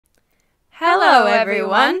Hello,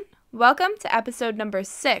 everyone. Welcome to episode number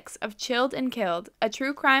 6 of Chilled and Killed, a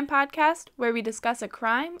true crime podcast where we discuss a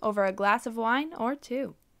crime over a glass of wine or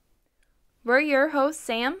two. We're your hosts,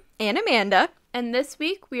 Sam and Amanda. And this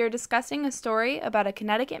week we are discussing a story about a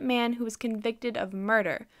Connecticut man who was convicted of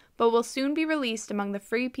murder, but will soon be released among the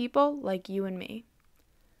free people like you and me.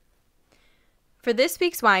 For this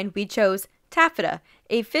week's wine, we chose Taffeta,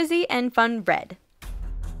 a fizzy and fun red.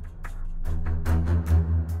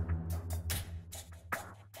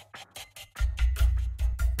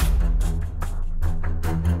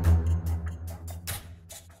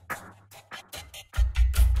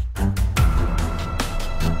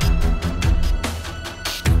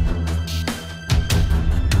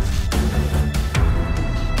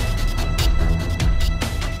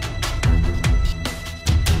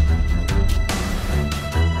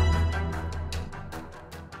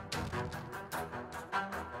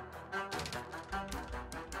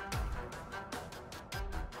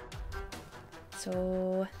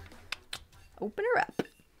 So, Open her up.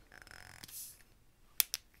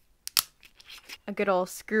 A good old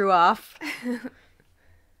screw off.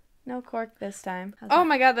 no cork this time. Oh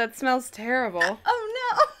my god, that smells terrible. Oh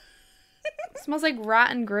no! It smells like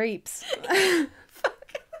rotten grapes.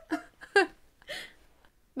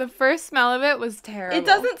 The first smell of it was terrible. It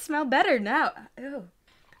doesn't smell better now. Ew.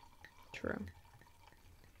 True.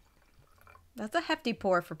 That's a hefty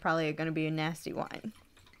pour for probably going to be a nasty wine.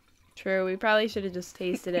 True, we probably should have just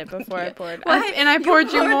tasted it before I poured. Why? And I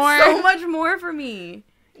poured you more. So much more for me.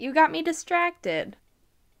 You got me distracted.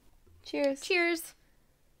 Cheers. Cheers.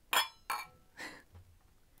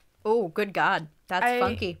 Oh, good God. That's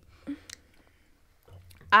funky.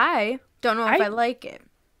 I don't know if I like it.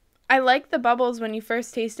 I like the bubbles when you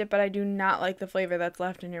first taste it, but I do not like the flavor that's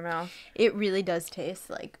left in your mouth. It really does taste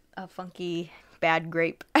like a funky, bad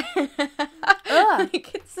grape. Ugh.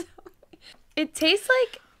 It tastes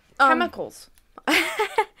like chemicals.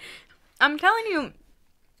 I'm telling you,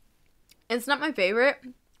 it's not my favorite,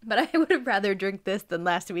 but I would have rather drink this than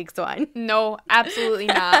last week's wine. No, absolutely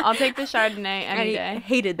not. I'll take the Chardonnay any day. I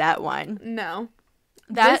hated that wine. No.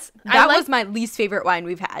 That was my least favorite wine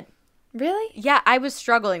we've had. Really? Yeah, I was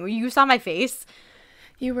struggling. You saw my face.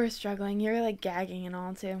 You were struggling. You were like gagging and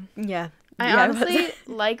all too. Yeah. I honestly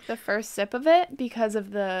like the first sip of it because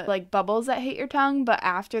of the like bubbles that hit your tongue, but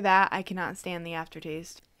after that, I cannot stand the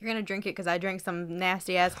aftertaste. You're going to drink it because I drank some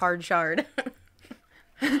nasty-ass hard chard.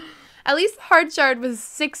 At least hard chard was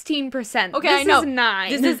 16%. Okay, this I know. Is 9.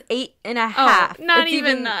 This is 8.5. Oh, not it's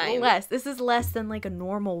even 9. Less. This is less than like a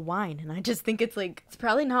normal wine, and I just think it's like it's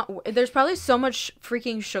probably not. There's probably so much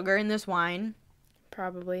freaking sugar in this wine.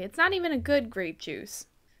 Probably. It's not even a good grape juice.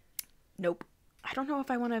 Nope. I don't know if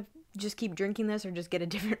I want to just keep drinking this or just get a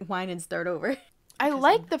different wine and start over. I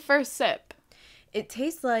like the first sip. It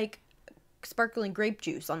tastes like sparkling grape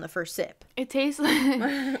juice on the first sip. It tastes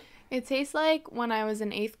like it tastes like when I was in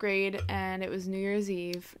 8th grade and it was New Year's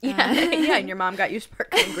Eve. Yeah, yeah, and your mom got you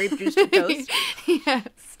sparkling grape juice for toast.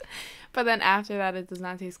 Yes. But then after that, it does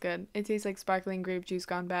not taste good. It tastes like sparkling grape juice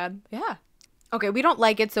gone bad. Yeah. Okay, we don't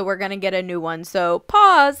like it, so we're going to get a new one. So,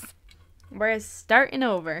 pause. We're starting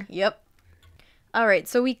over. Yep. All right,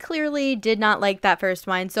 so we clearly did not like that first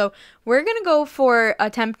wine. So, we're going to go for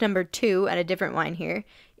attempt number 2 at a different wine here.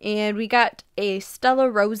 And we got a Stella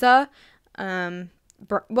Rosa.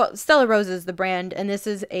 Stella Rosa is the brand, and this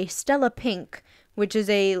is a Stella Pink, which is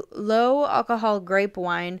a low alcohol grape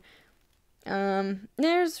wine.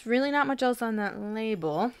 There's really not much else on that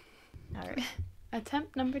label. All right.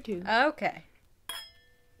 Attempt number 2. Okay.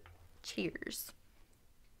 Cheers.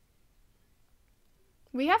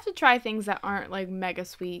 We have to try things that aren't like mega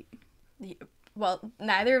sweet. Well,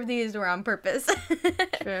 neither of these were on purpose.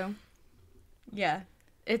 True. Yeah.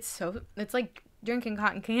 It's like drinking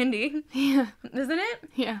cotton candy. Yeah. Isn't it?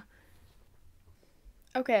 Yeah.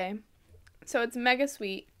 Okay. So it's mega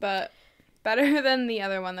sweet, but better than the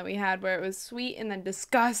other one that we had where it was sweet and then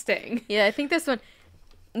disgusting. Yeah, I think this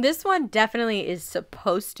one definitely is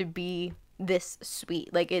supposed to be this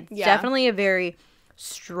sweet. Like, it's definitely a very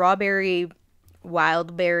strawberry,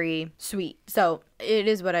 wild berry sweet. So it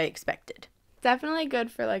is what I expected. Definitely good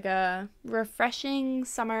for like a refreshing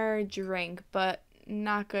summer drink, but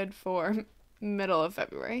not good for middle of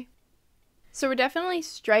February. So we're definitely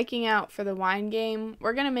striking out for the wine game.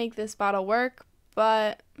 We're going to make this bottle work,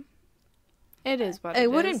 but it is what it is. I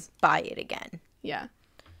wouldn't buy it again. Yeah.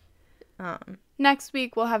 Next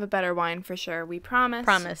week we'll have a better wine for sure. We promise.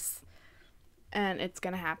 Promise. And it's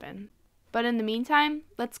going to happen. But in the meantime,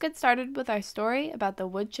 let's get started with our story about the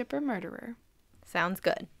Woodchipper murderer. Sounds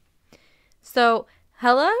good. So,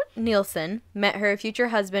 Hella Nielsen met her future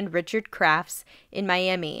husband Richard Crafts in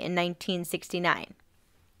Miami in 1969.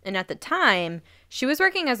 And at the time, she was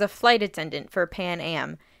working as a flight attendant for Pan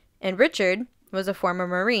Am, and Richard was a former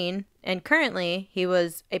Marine, and currently he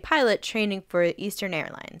was a pilot training for Eastern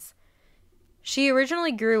Airlines. She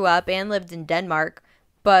originally grew up and lived in Denmark,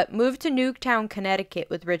 but moved to Newtown, Connecticut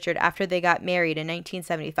with Richard after they got married in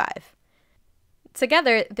 1975.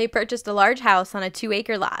 Together, they purchased a large house on a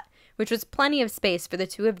 2-acre lot, which was plenty of space for the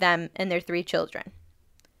two of them and their 3 children.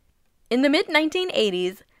 In the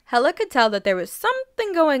mid-1980s, Hella could tell that there was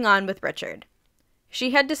something going on with Richard. She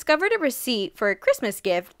had discovered a receipt for a Christmas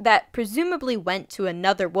gift that presumably went to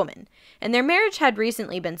another woman, and their marriage had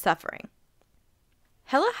recently been suffering.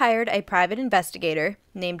 Hella hired a private investigator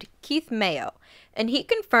named Keith Mayo, and he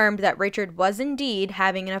confirmed that Richard was indeed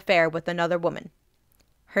having an affair with another woman.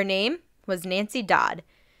 Her name was Nancy Dodd,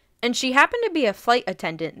 and she happened to be a flight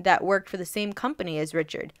attendant that worked for the same company as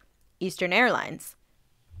Richard, Eastern Airlines.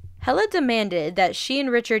 Hella demanded that she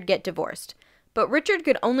and Richard get divorced, but Richard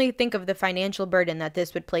could only think of the financial burden that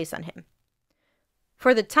this would place on him.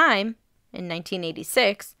 For the time, in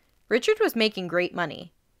 1986, Richard was making great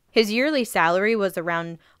money. His yearly salary was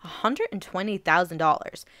around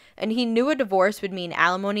 $120,000, and he knew a divorce would mean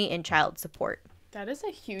alimony and child support. That is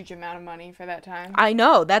a huge amount of money for that time. I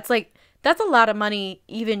know. That's a lot of money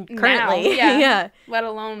even currently. Now, yeah. Let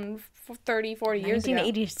alone 30, 40 years ago.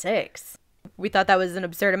 1986. We thought that was an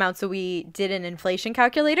absurd amount, so we did an inflation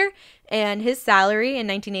calculator, and his salary in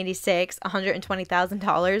 1986,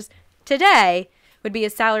 $120,000, today would be a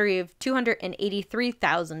salary of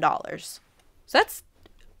 $283,000. So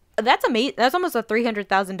that's amazing. That's almost a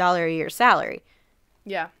 $300,000 a year salary.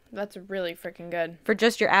 Yeah, that's really freaking good. For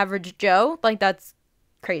just your average Joe, that's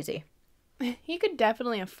crazy. He could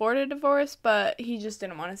definitely afford a divorce, but he just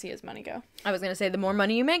didn't want to see his money go. I was going to say, the more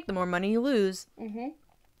money you make, the more money you lose. Mm-hmm.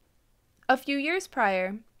 A few years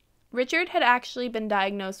prior, Richard had actually been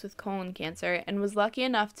diagnosed with colon cancer and was lucky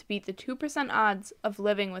enough to beat the 2% odds of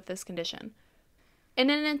living with this condition. In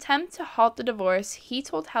an attempt to halt the divorce, he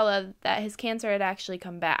told Hella that his cancer had actually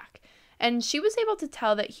come back, and she was able to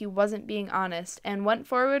tell that he wasn't being honest and went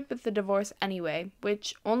forward with the divorce anyway,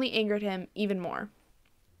 which only angered him even more.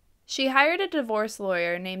 She hired a divorce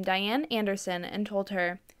lawyer named Diane Anderson and told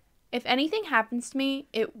her, "If anything happens to me,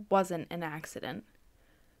 it wasn't an accident."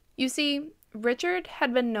 You see, Richard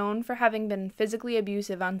had been known for having been physically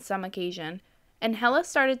abusive on some occasion, and Hella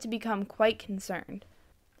started to become quite concerned.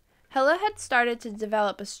 Hella had started to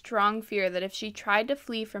develop a strong fear that if she tried to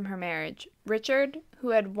flee from her marriage, Richard, who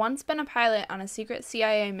had once been a pilot on a secret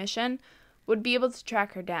CIA mission, would be able to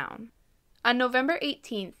track her down. On November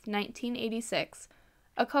 18, 1986,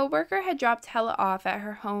 a coworker had dropped Hella off at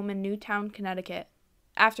her home in Newtown, Connecticut,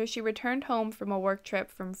 after she returned home from a work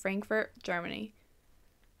trip from Frankfurt, Germany.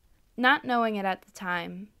 Not knowing it at the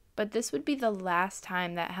time, but this would be the last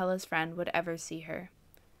time that Hella's friend would ever see her.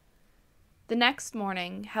 The next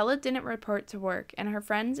morning, Hella didn't report to work, and her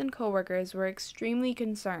friends and coworkers were extremely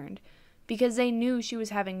concerned because they knew she was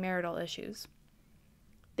having marital issues.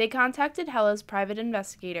 They contacted Hella's private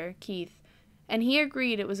investigator, Keith, and he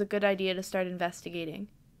agreed it was a good idea to start investigating.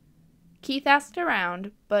 Keith asked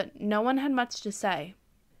around, but no one had much to say,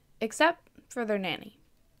 except for their nanny.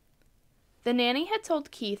 The nanny had told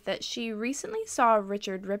Keith that she recently saw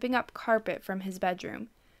Richard ripping up carpet from his bedroom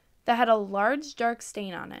that had a large dark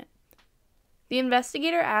stain on it. The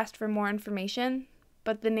investigator asked for more information,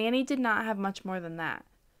 but the nanny did not have much more than that.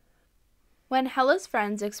 When Hella's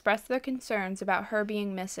friends expressed their concerns about her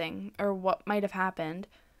being missing or what might have happened,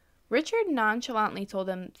 Richard nonchalantly told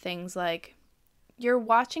them things like, "You're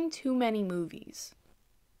watching too many movies."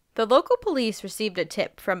 The local police received a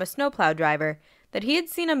tip from a snowplow driver that he had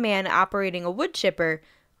seen a man operating a woodchipper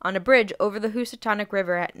on a bridge over the Housatonic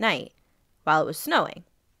River at night while it was snowing.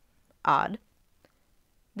 Odd.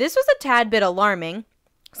 This was a tad bit alarming,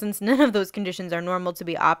 since none of those conditions are normal to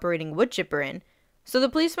be operating a woodchipper in, so the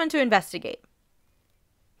police went to investigate.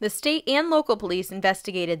 The state and local police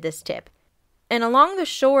investigated this tip, and along the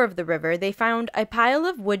shore of the river they found a pile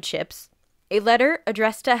of wood chips, a letter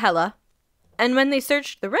addressed to Hella, and when they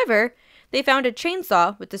searched the river, they found a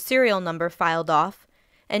chainsaw with the serial number filed off,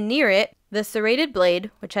 and near it, the serrated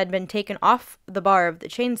blade, which had been taken off the bar of the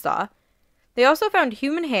chainsaw. They also found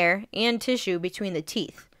human hair and tissue between the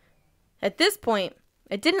teeth. At this point,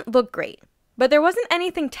 it didn't look great, but there wasn't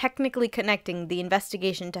anything technically connecting the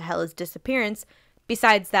investigation to Hella's disappearance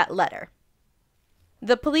besides that letter.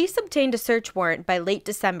 The police obtained a search warrant by late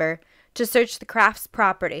December to search the Crafts'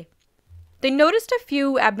 property. They noticed a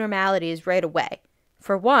few abnormalities right away.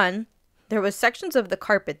 For one, there was sections of the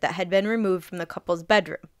carpet that had been removed from the couple's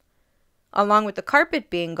bedroom. Along with the carpet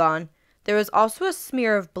being gone, there was also a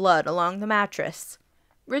smear of blood along the mattress.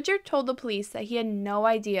 Richard told the police that he had no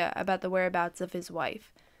idea about the whereabouts of his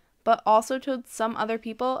wife, but also told some other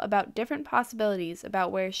people about different possibilities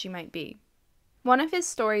about where she might be. One of his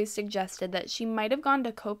stories suggested that she might have gone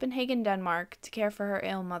to Copenhagen, Denmark to care for her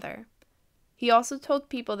ill mother. He also told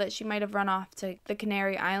people that she might have run off to the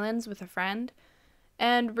Canary Islands with a friend,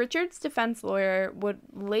 and Richard's defense lawyer would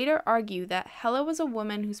later argue that Hella was a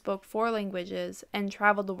woman who spoke 4 languages and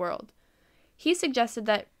traveled the world. He suggested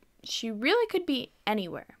that she really could be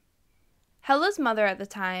anywhere. Hella's mother at the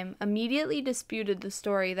time immediately disputed the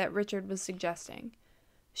story that Richard was suggesting.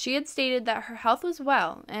 She had stated that her health was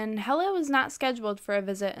well, and Hella was not scheduled for a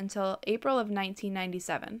visit until April of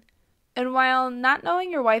 1997. And while not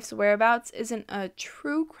knowing your wife's whereabouts isn't a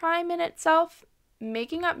true crime in itself,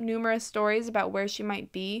 making up numerous stories about where she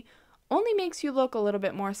might be only makes you look a little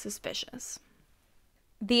bit more suspicious.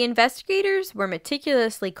 The investigators were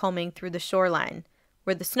meticulously combing through the shoreline,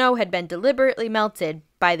 where the snow had been deliberately melted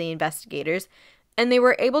by the investigators, and they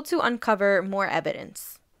were able to uncover more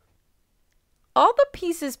evidence. All the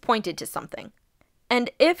pieces pointed to something, and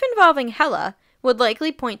if involving Hella, would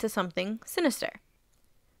likely point to something sinister.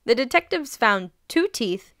 The detectives found 2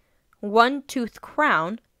 teeth, 1 tooth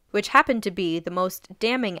crown, which happened to be the most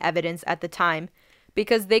damning evidence at the time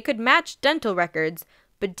because they could match dental records,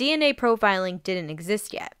 but DNA profiling didn't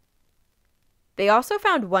exist yet. They also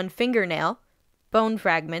found 1 fingernail, bone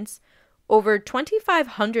fragments, over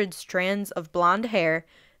 2,500 strands of blonde hair,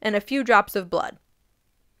 and a few drops of blood.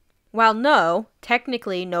 While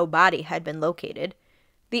technically no body had been located,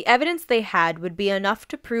 the evidence they had would be enough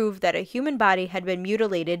to prove that a human body had been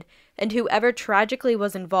mutilated, and whoever tragically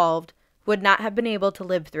was involved would not have been able to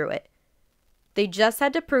live through it. They just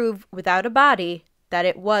had to prove, without a body, that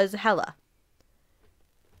it was Hella.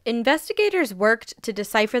 Investigators worked to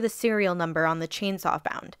decipher the serial number on the chainsaw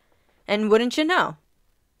found, and wouldn't you know,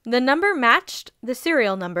 the number matched the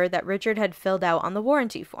serial number that Richard had filled out on the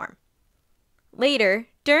warranty form. Later,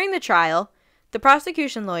 during the trial, the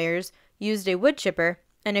prosecution lawyers used a woodchipper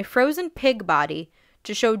and a frozen pig body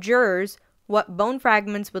to show jurors what bone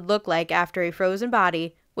fragments would look like after a frozen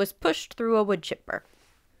body was pushed through a woodchipper.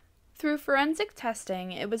 Through forensic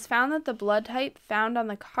testing, it was found that the blood type found on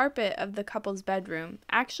the carpet of the couple's bedroom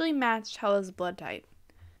actually matched Hella's blood type.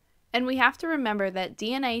 And we have to remember that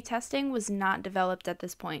DNA testing was not developed at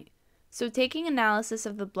this point, so taking analysis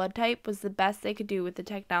of the blood type was the best they could do with the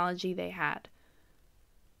technology they had.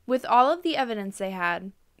 With all of the evidence they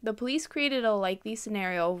had, the police created a likely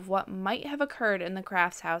scenario of what might have occurred in the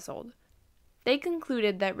Crafts household. They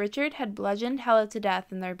concluded that Richard had bludgeoned Hella to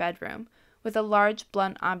death in their bedroom with a large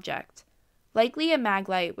blunt object, likely a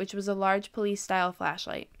maglite, which was a large police-style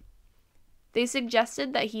flashlight. They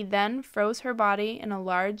suggested that he then froze her body in a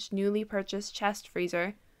large, newly purchased chest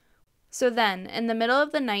freezer. So then, in the middle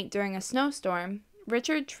of the night during a snowstorm,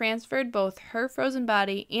 Richard transferred both her frozen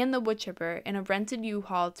body and the woodchipper in a rented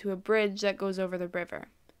U-Haul to a bridge that goes over the river.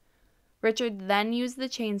 Richard then used the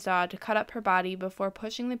chainsaw to cut up her body before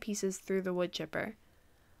pushing the pieces through the woodchipper.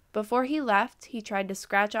 Before he left, he tried to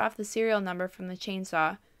scratch off the serial number from the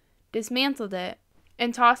chainsaw, dismantled it,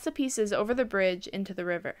 and tossed the pieces over the bridge into the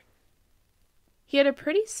river. He had a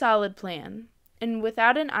pretty solid plan, and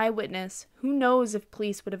without an eyewitness, who knows if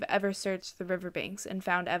police would have ever searched the riverbanks and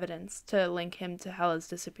found evidence to link him to Hella's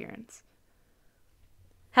disappearance.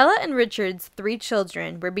 Hella and Richard's 3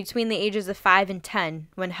 children were between the ages of 5 and 10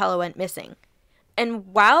 when Hella went missing. And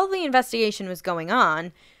while the investigation was going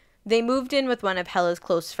on, they moved in with one of Hella's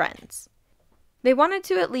close friends. They wanted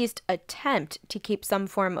to at least attempt to keep some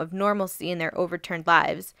form of normalcy in their overturned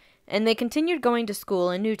lives, and they continued going to school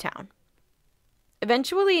in Newtown.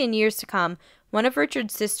 Eventually, in years to come, one of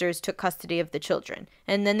Richard's sisters took custody of the children,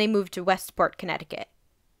 and then they moved to Westport, Connecticut.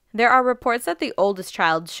 There are reports that the oldest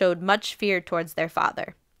child showed much fear towards their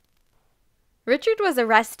father. Richard was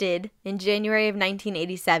arrested in January of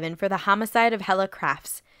 1987 for the homicide of Hella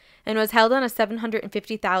Crafts and was held on a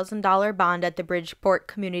 $750,000 bond at the Bridgeport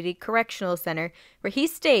Community Correctional Center, where he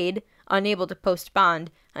stayed, unable to post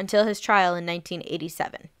bond, until his trial in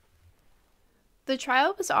 1987. The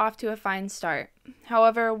trial was off to a fine start.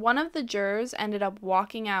 However, one of the jurors ended up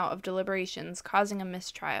walking out of deliberations, causing a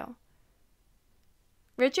mistrial.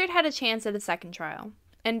 Richard had a chance at a second trial,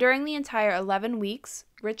 and during the entire 11 weeks,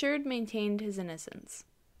 Richard maintained his innocence.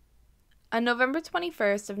 On November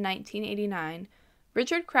 21st of 1989,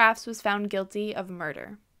 Richard Crafts was found guilty of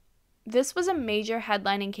murder. This was a major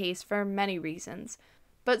headlining case for many reasons,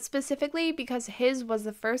 but specifically because his was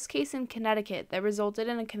the first case in Connecticut that resulted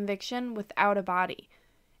in a conviction without a body,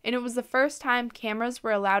 and it was the first time cameras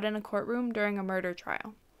were allowed in a courtroom during a murder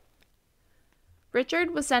trial.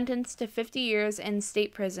 Richard was sentenced to 50 years in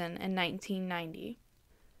state prison in 1990.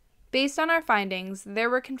 Based on our findings, there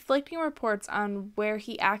were conflicting reports on where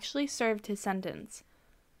he actually served his sentence.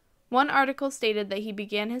 One article stated that he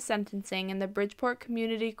began his sentencing in the Bridgeport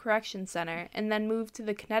Community Correction Center and then moved to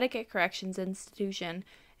the Connecticut Corrections Institution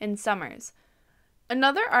in Somers.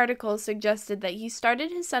 Another article suggested that he started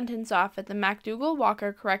his sentence off at the MacDougall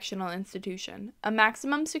Walker Correctional Institution, a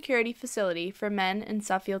maximum security facility for men in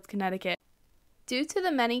Suffield, Connecticut. Due to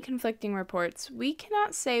the many conflicting reports, we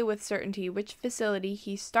cannot say with certainty which facility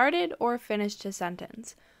he started or finished his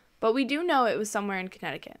sentence, but we do know it was somewhere in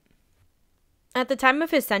Connecticut. At the time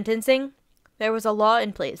of his sentencing, there was a law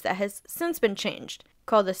in place that has since been changed,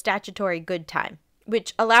 called the statutory good time,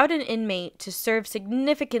 which allowed an inmate to serve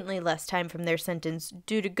significantly less time from their sentence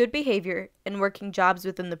due to good behavior and working jobs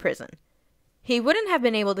within the prison. He wouldn't have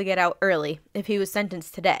been able to get out early if he was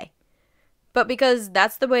sentenced today. But because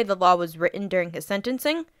that's the way the law was written during his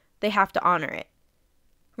sentencing, they have to honor it.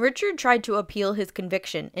 Richard tried to appeal his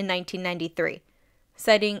conviction in 1993,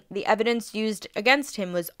 citing the evidence used against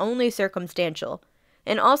him was only circumstantial,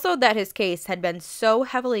 and also that his case had been so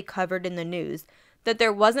heavily covered in the news that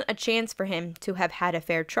there wasn't a chance for him to have had a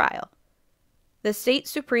fair trial. The state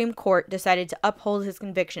Supreme Court decided to uphold his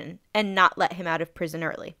conviction and not let him out of prison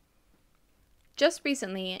early. Just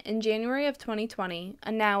recently, in January of 2020,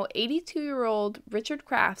 a now 82-year-old Richard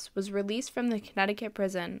Crafts was released from the Connecticut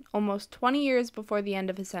prison almost 20 years before the end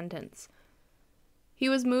of his sentence. He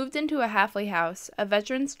was moved into a halfway house, a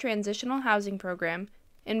veterans transitional housing program,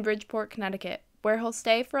 in Bridgeport, Connecticut, where he'll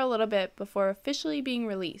stay for a little bit before officially being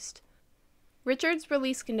released. Richard's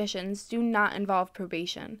release conditions do not involve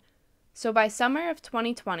probation, so by summer of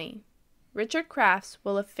 2020, Richard Crafts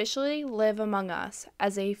will officially live among us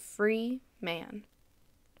as a free man.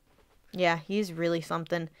 Yeah, he's really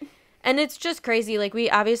something. And it's just crazy. Like, we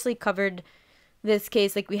obviously covered this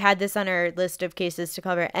case. Like, we had this on our list of cases to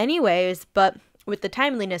cover anyways. But with the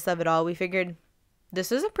timeliness of it all, we figured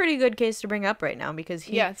this is a pretty good case to bring up right now because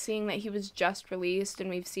seeing that he was just released and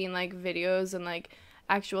we've seen, like, videos and, like,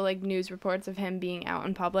 actual, like, news reports of him being out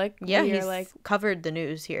in public. Yeah, he's, like, covered the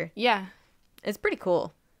news here. Yeah. It's pretty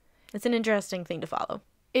cool. It's an interesting thing to follow.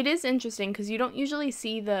 It is interesting because you don't usually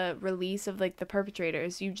see the release of, like, the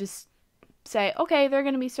perpetrators. You just say, okay, they're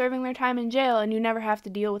going to be serving their time in jail, and you never have to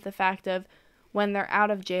deal with the fact of when they're out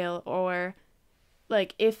of jail or,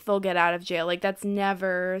 like, if they'll get out of jail. Like, that's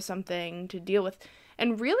never something to deal with.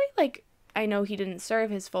 And really, like, I know he didn't serve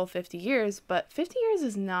his full 50 years, but 50 years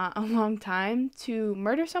is not a long time to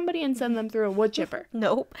murder somebody and send them through a wood chipper.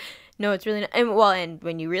 Nope. No, it's really not. And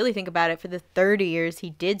when you really think about it, for the 30 years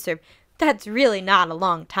he did serve, that's really not a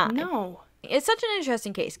long time. No. It's such an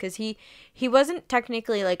interesting case because he wasn't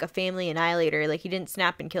technically like a family annihilator. Like, he didn't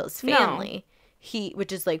snap and kill his family. No.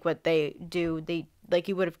 Which is like what they do.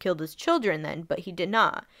 He would have killed his children then, but he did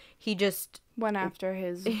not. He just went after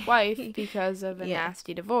his wife because of a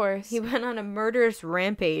nasty divorce. He went on a murderous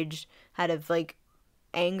rampage out of, like,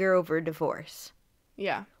 anger over divorce.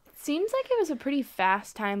 Yeah. Seems like it was a pretty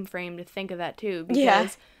fast time frame to think of that, too.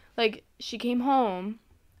 Because, like, she came home.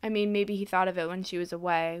 I mean, maybe he thought of it when she was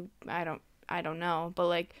away. I don't know. But,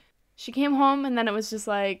 like, she came home, and then it was just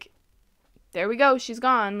like, there we go. She's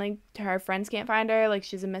gone. Like, her friends can't find her. Like,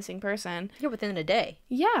 she's a missing person. Yeah, within a day.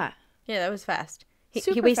 Yeah. Yeah, that was fast. He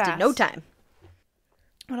Super wasted fast. no time.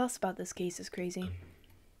 What else about this case is crazy?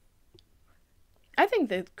 I think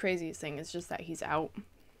the craziest thing is just that he's out.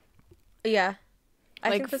 Yeah.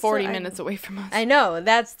 Like 40 minutes away from us. I know.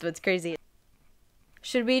 That's what's crazy.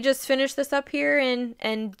 Should we just finish this up here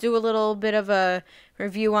and do a little bit of a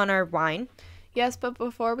review on our wine? Yes, but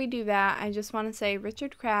before we do that, I just want to say,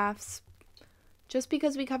 Richard Crafts, just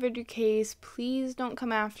because we covered your case, please don't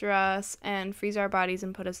come after us and freeze our bodies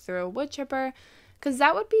and put us through a wood chipper, because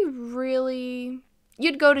that would be really...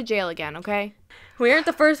 You'd go to jail again, okay? We aren't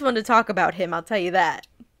the first one to talk about him, I'll tell you that.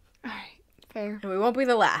 All right, fair. And we won't be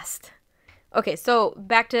the last. Okay, so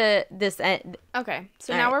back to this end. Okay,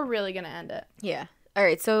 so now we're really going to end it. Yeah. All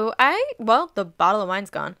right, so the bottle of wine's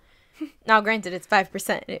gone. Now, granted, it's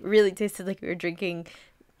 5%. It really tasted like we were drinking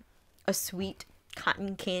a sweet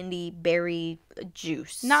cotton candy berry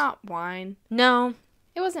juice. Not wine. No.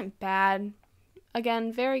 It wasn't bad.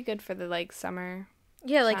 Again, very good for the, like, summer.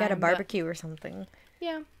 Yeah, like at a barbecue or something.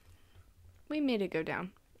 Yeah. We made it go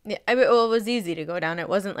down. Yeah, it was easy to go down. It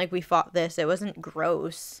wasn't like we fought this. It wasn't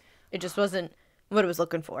gross. It just wasn't what it was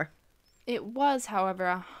looking for. It was, however,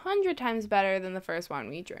 100 times better than the first one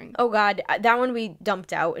we drank. Oh, God. That one we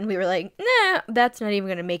dumped out, and we were like, nah, that's not even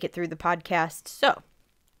going to make it through the podcast. So.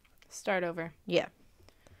 Start over. Yeah.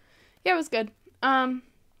 Yeah, it was good. And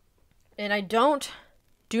I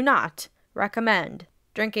do not recommend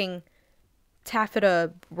drinking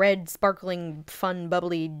taffeta red sparkling fun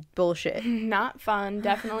bubbly bullshit. Not fun,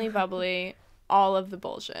 definitely bubbly, all of the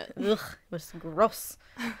bullshit. Ugh, it was gross.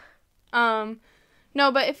 No,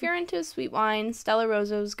 but if you're into sweet wine, Stella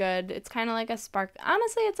Rosa's good. It's kind of like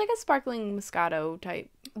honestly, it's like a sparkling Moscato type.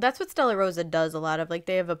 That's what Stella Rosa does a lot of. Like,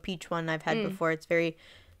 they have a peach one I've had before. It's very,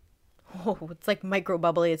 it's like micro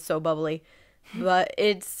bubbly. It's so bubbly. But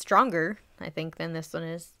it's stronger, I think, than this one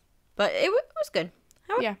is. But it was good.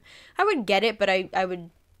 I would get it, but I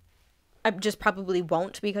just probably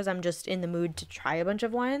won't, because I'm just in the mood to try a bunch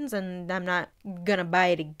of wines, and I'm not gonna buy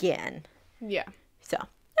it again. Yeah. So,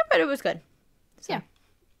 but it was good. So. Yeah.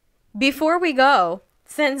 Before we go,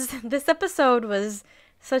 since this episode was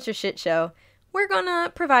such a shit show, we're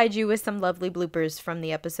gonna provide you with some lovely bloopers from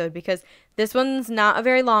the episode, because this one's not a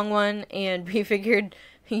very long one, and we figured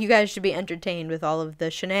you guys should be entertained with all of the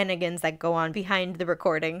shenanigans that go on behind the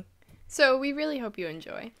recording. So we really hope you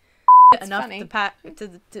enjoy. It's Enough funny.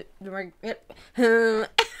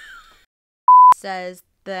 Says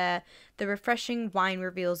the refreshing wine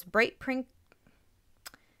reveals bright pink.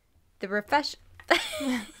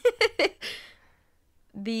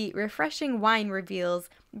 The refreshing wine reveals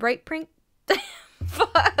bright pink.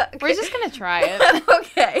 Fuck. We're just gonna try it.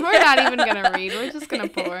 Okay. We're not even gonna read. We're just gonna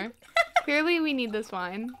pour. Clearly, we need this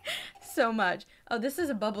wine. So much. Oh, this is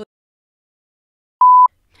a bubbly.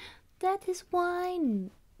 That is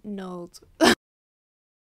wine notes.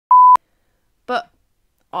 But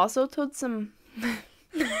also told some.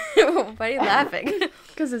 Why are you laughing?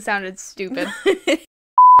 Because it sounded stupid.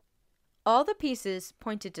 All the pieces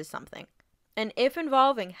pointed to something. And if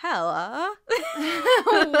involving Hella.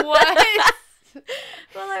 What?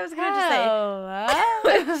 Well, I was gonna just say.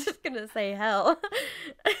 I was just gonna say hell.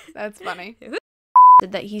 That's funny.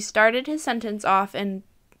 That he started his sentence off in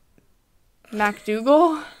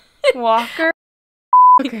MacDougal Walker.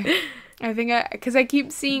 Okay. I think because I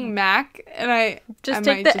keep seeing Mac, and I just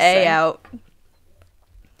take the A out.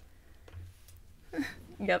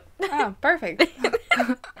 Yep. Oh, perfect.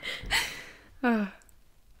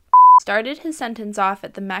 Started his sentence off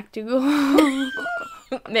at the MacDougal.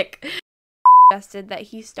 Mick. Suggested that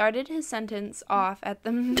he started his sentence off at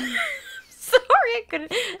the. Sorry, I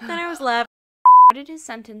couldn't. Then I was laughing. Started his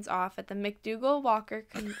sentence off at the MacDougal Walker.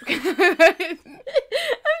 I'm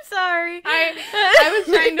sorry. I was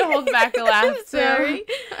trying to hold back a laugh. I'm sorry.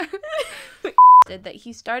 That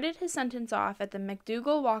he started his sentence off at the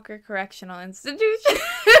MacDougal Walker Correctional Institution.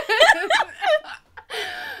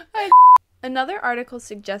 Another article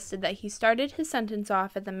suggested that he started his sentence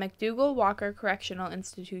off at the MacDougal Walker Correctional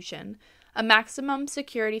Institution, a maximum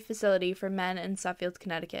security facility for men in Suffield,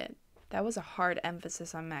 Connecticut. That was a hard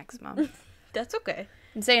emphasis on maximum. That's okay.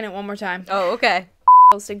 I'm saying it one more time. Oh, okay.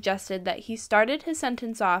 Suggested that he started his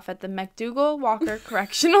sentence off at the MacDougal Walker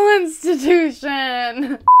Correctional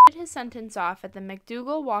Institution. His sentence off at the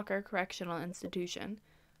MacDougal Walker Correctional Institution,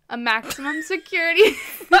 a maximum security.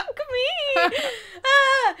 Fuck me.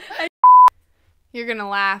 You're gonna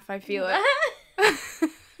laugh. I feel it.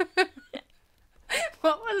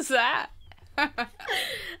 What was that?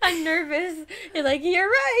 I'm nervous. You're like, you're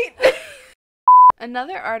right.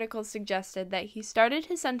 Another article suggested that he started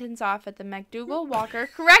his sentence off at the MacDougal Walker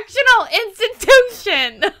Correctional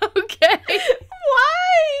Institution. Okay.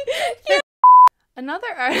 Why? Yeah.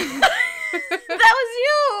 Another article. That was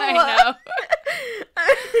you. I know.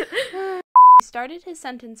 He started his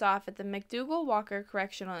sentence off at the MacDougal Walker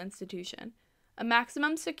Correctional Institution, a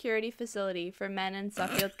maximum security facility for men in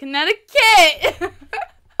Suffield, Connecticut.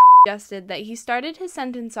 Suggested that he started his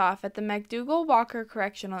sentence off at the MacDougal Walker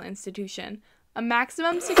Correctional Institution, a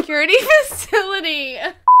maximum security facility.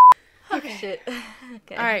 Okay. Shit.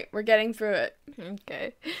 Okay. All right, we're getting through it.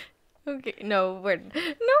 Okay. Okay. No, we're not.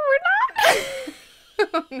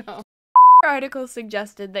 Oh, no. Article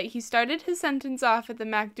suggested that he started his sentence off at the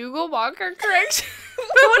MacDougal Walker Correction.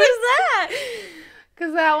 What is that?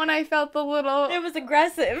 Because that one I felt a little. It was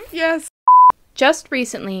aggressive. Yes. Just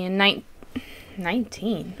recently in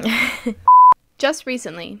 19. Just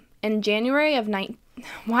recently in January of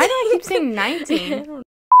Why do I keep saying 19?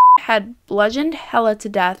 Had bludgeoned Hella to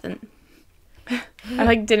death, and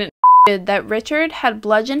I didn't that Richard had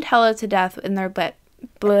bludgeoned Hella to death in their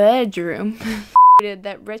bedroom.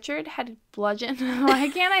 That Richard had bludgeoned. Why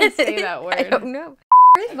can't I say that word? I don't know.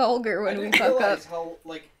 We're vulgar when we fuck up. How,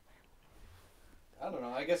 I don't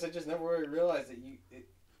know. I guess I just never really realized that you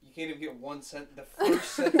can't even get the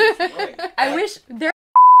first sentence right. I wish there.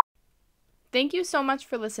 Thank you so much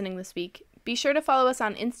for listening this week. Be sure to follow us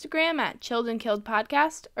on Instagram at Chilled and Killed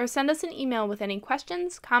Podcast, or send us an email with any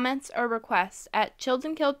questions, comments, or requests at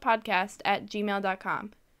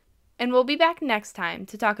chilledandkilledpodcast@gmail.com. And we'll be back next time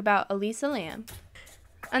to talk about Elisa Lamb.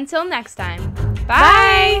 Until next time, bye!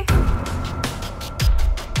 Bye.